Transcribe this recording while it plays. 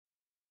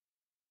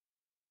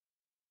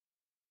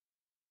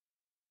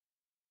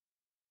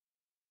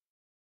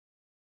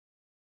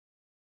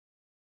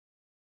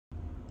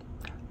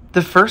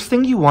The first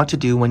thing you want to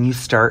do when you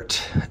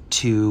start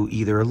to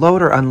either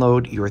load or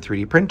unload your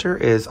 3D printer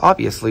is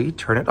obviously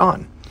turn it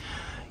on.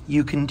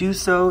 You can do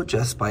so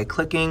just by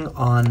clicking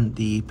on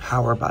the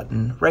power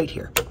button right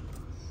here.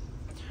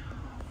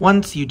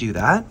 Once you do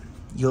that,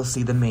 you'll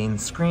see the main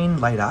screen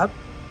light up.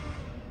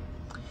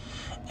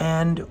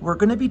 And we're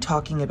going to be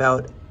talking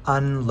about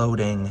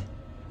unloading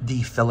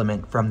the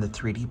filament from the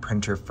 3D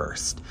printer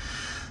first.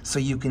 So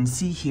you can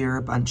see here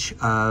a bunch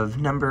of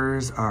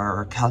numbers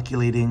are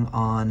calculating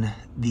on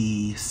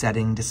the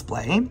setting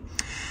display.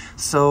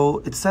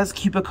 So it says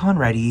Cubicon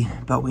ready,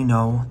 but we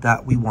know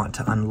that we want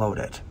to unload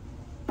it.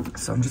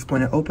 So I'm just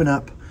going to open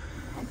up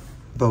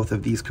both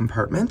of these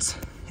compartments,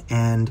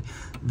 and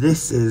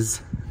this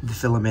is the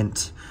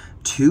filament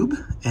tube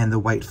and the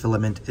white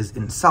filament is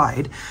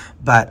inside,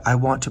 but I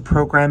want to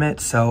program it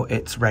so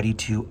it's ready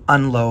to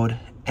unload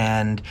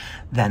and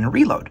then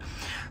reload.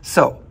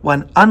 So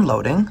when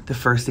unloading, the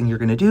first thing you're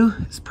going to do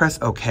is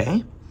press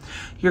OK.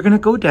 You're going to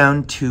go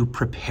down to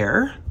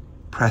Prepare,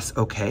 press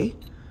OK,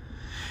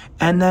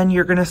 and then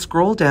you're going to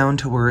scroll down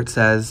to where it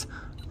says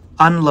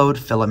Unload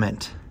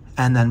Filament,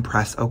 and then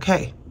press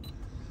OK.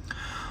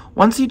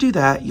 Once you do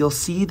that, you'll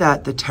see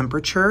that the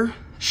temperature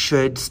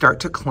should start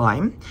to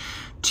climb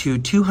to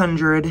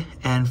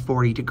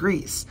 240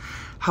 degrees.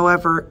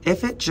 However,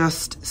 if it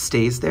just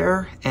stays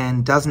there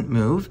and doesn't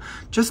move,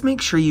 just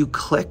make sure you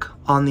click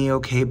on the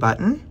OK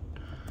button.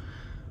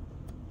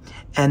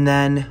 And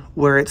then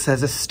where it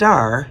says a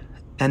star,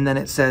 and then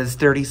it says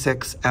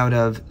 36 out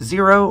of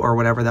 0, or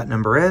whatever that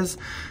number is,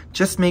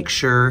 just make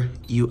sure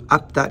you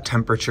up that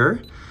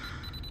temperature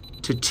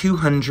to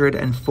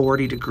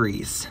 240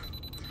 degrees.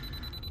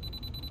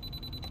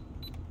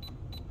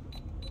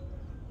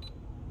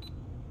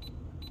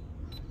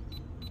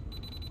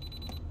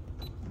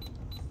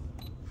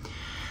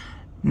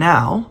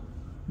 Now,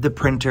 the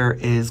printer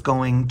is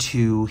going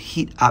to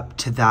heat up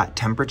to that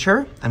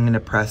temperature. I'm going to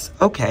press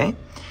OK,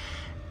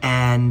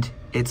 and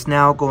it's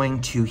now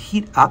going to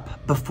heat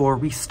up before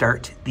we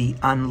start the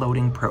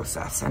unloading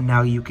process. And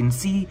now you can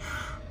see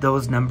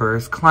those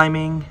numbers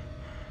climbing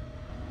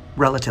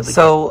relatively.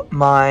 So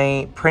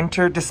my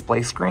printer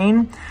display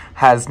screen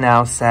has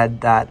now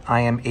said that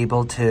I am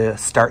able to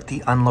start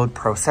the unload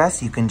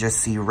process. You can just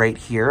see right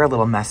here a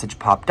little message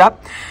popped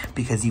up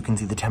because you can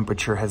see the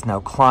temperature has now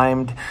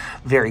climbed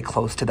very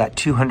close to that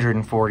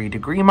 240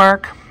 degree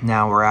mark.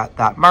 Now we're at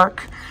that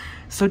mark.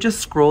 So just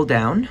scroll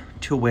down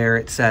to where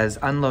it says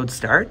unload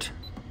start,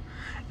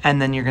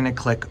 and then you're going to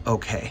click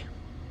OK.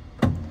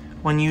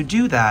 When you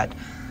do that,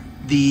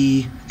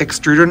 the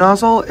extruder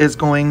nozzle is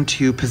going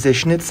to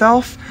position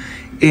itself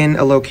in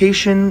a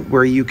location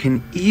where you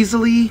can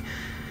easily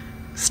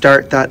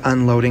start that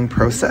unloading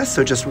process.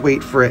 So just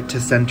wait for it to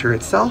center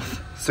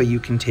itself so you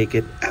can take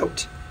it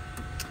out.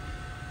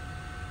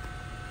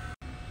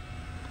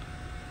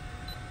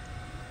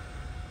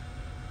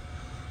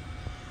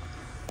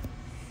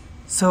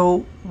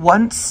 So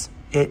once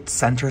it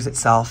centers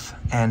itself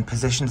and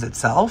positions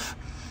itself,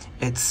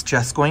 it's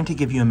just going to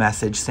give you a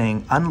message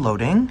saying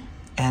unloading,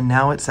 and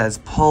now it says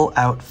pull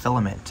out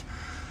filament.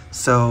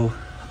 So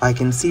I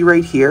can see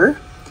right here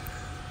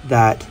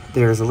that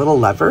there's a little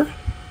lever.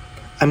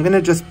 I'm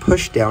gonna just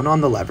push down on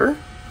the lever,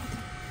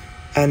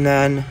 and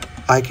then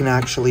I can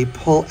actually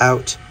pull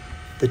out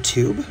the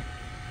tube.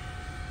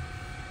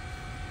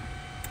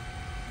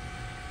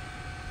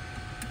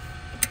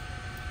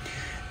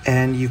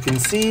 And you can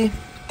see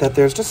that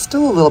there's just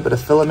still a little bit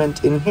of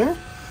filament in here.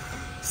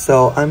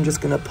 So I'm just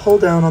gonna pull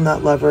down on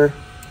that lever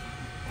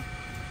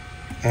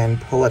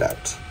and pull it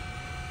out.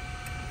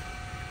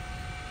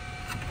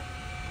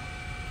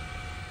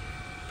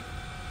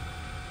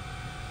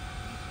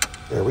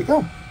 There we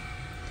go.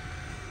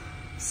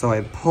 So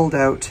I pulled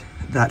out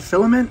that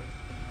filament.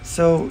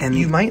 And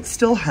you might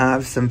still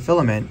have some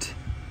filament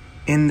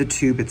in the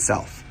tube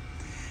itself.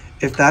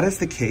 If that is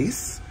the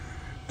case,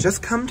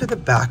 just come to the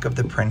back of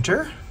the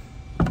printer,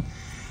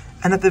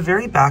 and at the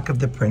very back of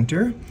the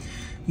printer,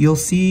 you'll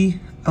see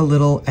a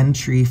little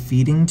entry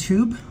feeding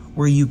tube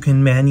where you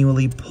can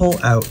manually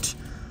pull out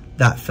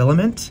that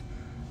filament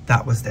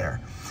that was there.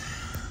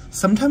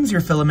 Sometimes your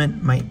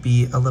filament might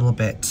be a little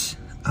bit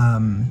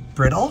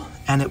brittle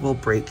and it will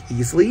break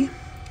easily.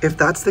 If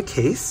that's the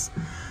case,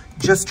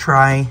 just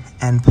try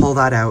and pull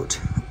that out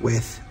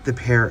with the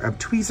pair of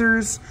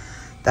tweezers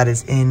that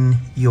is in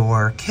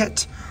your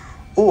kit,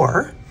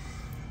 or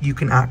you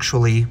can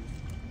actually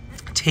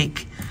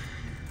take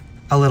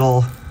a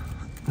little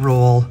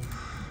roll,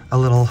 a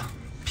little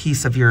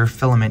piece of your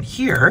filament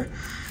here,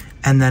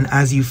 and then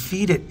as you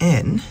feed it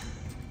in,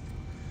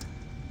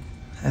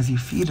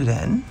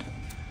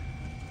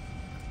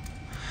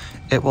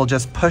 it will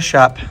just push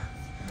up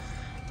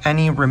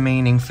any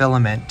remaining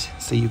filament.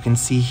 So you can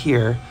see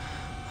here,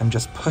 I'm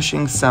just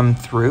pushing some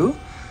through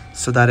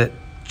so that it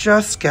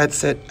just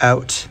gets it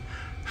out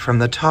from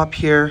the top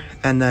here,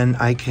 and then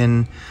I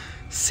can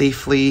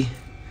safely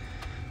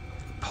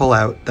pull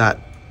out that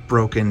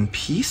broken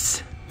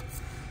piece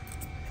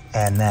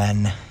and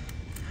then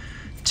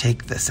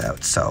take this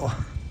out so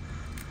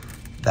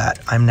that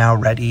I'm now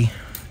ready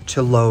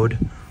to load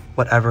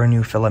whatever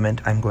new filament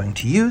I'm going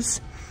to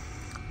use.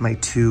 My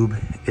tube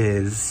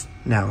is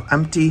now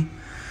empty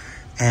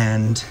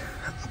and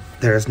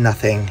there's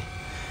nothing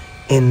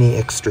in the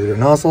extruder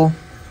nozzle.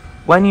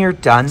 When you're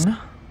done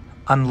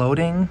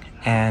unloading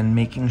and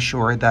making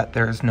sure that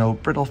there's no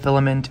brittle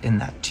filament in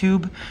that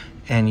tube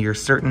and you're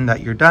certain that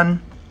you're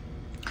done,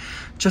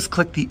 just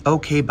click the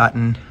OK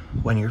button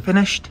when you're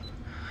finished,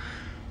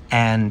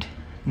 and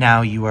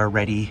now you are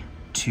ready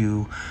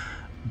to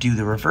do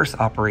the reverse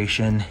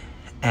operation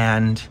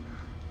and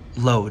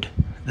load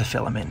the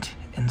filament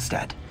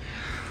instead.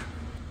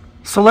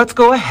 So let's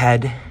go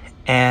ahead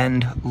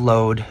and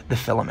load the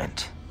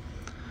filament.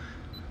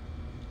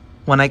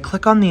 When I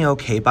click on the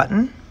OK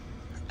button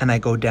and I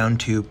go down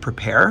to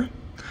prepare,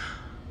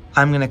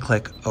 I'm gonna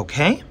click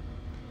OK,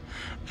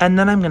 and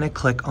then I'm gonna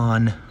click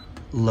on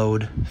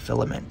load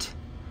filament.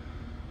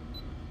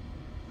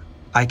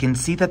 I can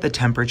see that the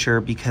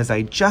temperature, because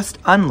I just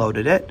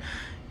unloaded it,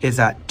 is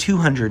at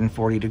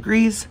 240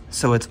 degrees,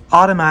 so it's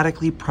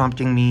automatically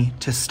prompting me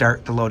to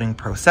start the loading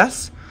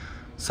process.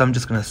 So I'm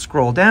just gonna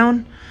scroll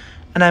down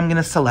and I'm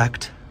gonna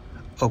select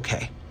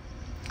OK.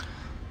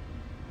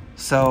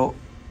 So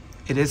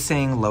it is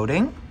saying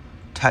loading,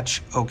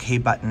 touch OK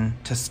button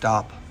to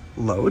stop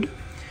load.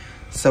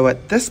 So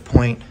at this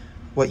point,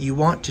 what you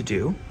want to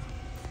do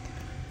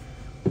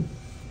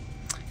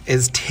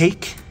is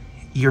take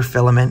your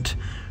filament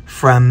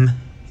from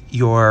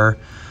your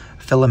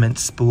filament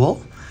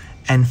spool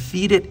and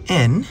feed it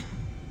in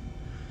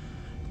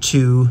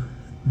to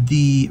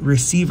the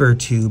receiver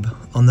tube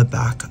on the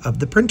back of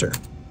the printer.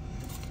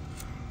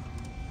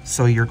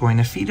 So you're going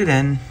to feed it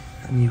in,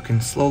 and you can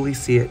slowly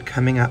see it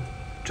coming up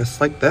just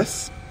like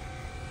this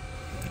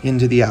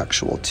into the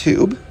actual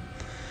tube.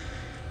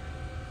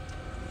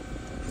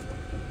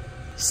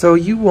 So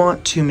you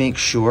want to make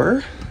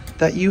sure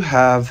that you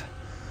have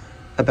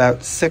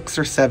about 6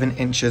 or 7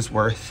 inches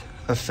worth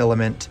of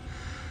filament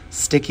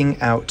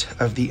sticking out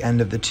of the end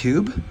of the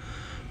tube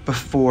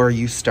before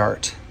you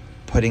start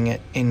putting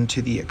it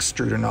into the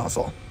extruder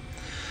nozzle.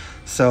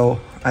 So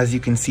as you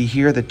can see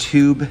here, the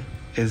tube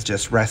is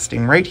just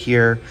resting right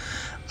here.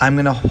 I'm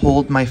gonna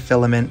hold my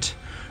filament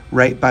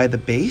right by the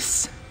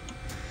base.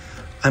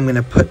 I'm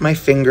gonna put my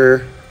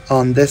finger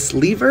on this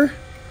lever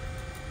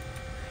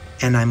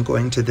and I'm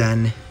going to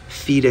then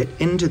feed it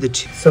into the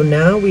tube. So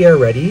now we are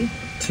ready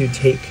to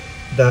take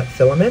that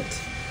filament,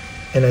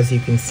 and as you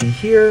can see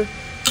here,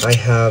 I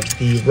have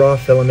the raw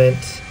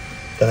filament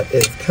that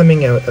is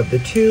coming out of the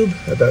tube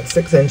about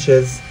 6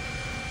 inches.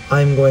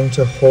 I'm going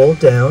to hold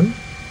down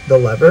the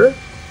lever.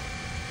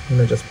 I'm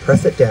going to just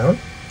press it down,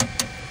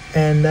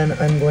 and then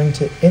I'm going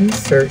to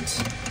insert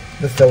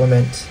the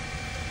filament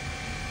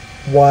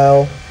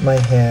while my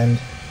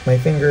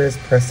finger is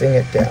pressing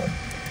it down,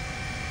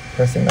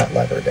 pressing that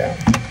lever down.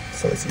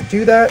 So as you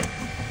do that,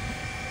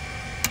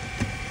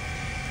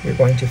 you're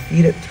going to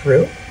feed it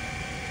through.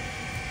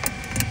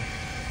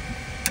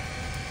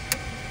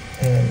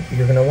 And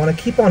you're going to want to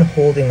keep on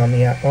holding on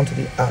onto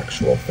the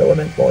actual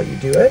filament while you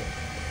do it.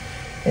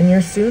 And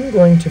you're soon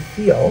going to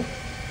feel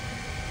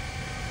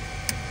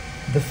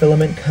the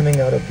filament coming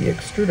out of the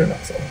extruder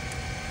nozzle.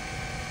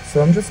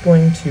 So I'm just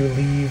going to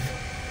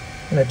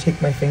I'm going to take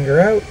my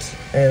finger out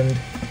and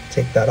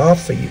take that off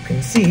so you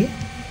can see.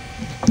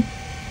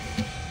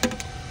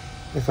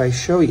 If I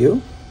show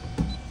you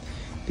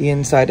the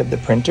inside of the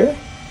printer,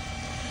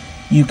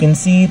 you can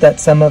see that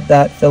some of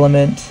that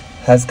filament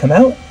has come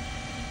out,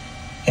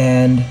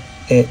 and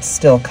it's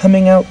still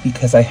coming out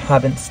because I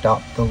haven't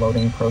stopped the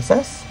loading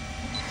process.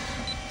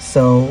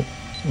 So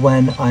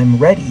when I'm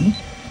ready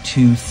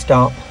to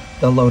stop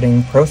the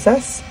loading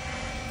process,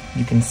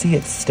 you can see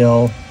it's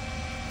still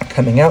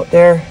coming out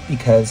there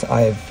because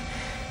I've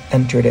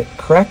entered it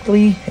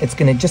correctly. It's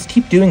going to just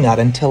keep doing that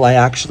until I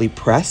actually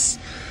press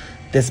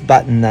this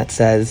button that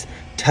says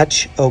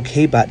touch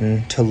OK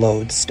button to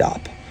load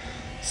stop.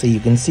 So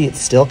you can see it's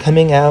still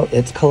coming out,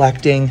 it's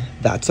collecting,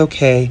 that's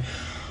okay.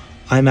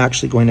 I'm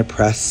actually going to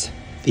press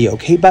the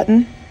OK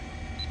button.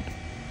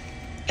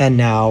 And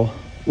now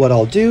what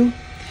I'll do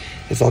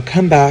is I'll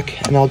come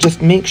back and I'll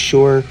just make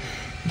sure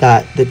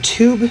that the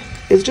tube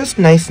is just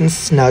nice and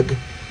snug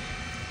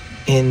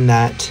in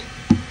that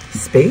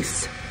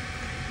space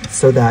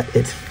so that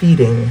it's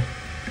feeding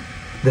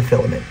the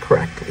filament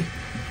correctly.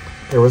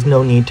 There was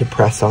no need to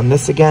press on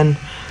this again.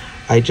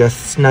 I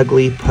just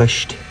snugly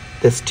pushed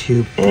this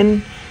tube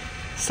in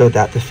so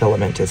that the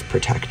filament is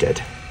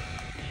protected.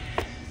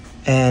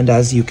 And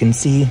as you can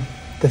see,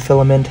 the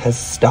filament has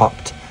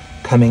stopped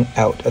coming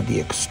out of the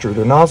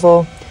extruder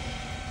nozzle,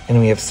 and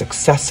we have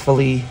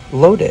successfully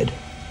loaded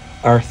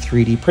our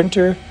 3D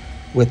printer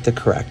with the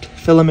correct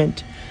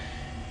filament,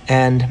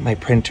 and my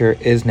printer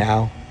is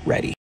now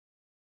ready.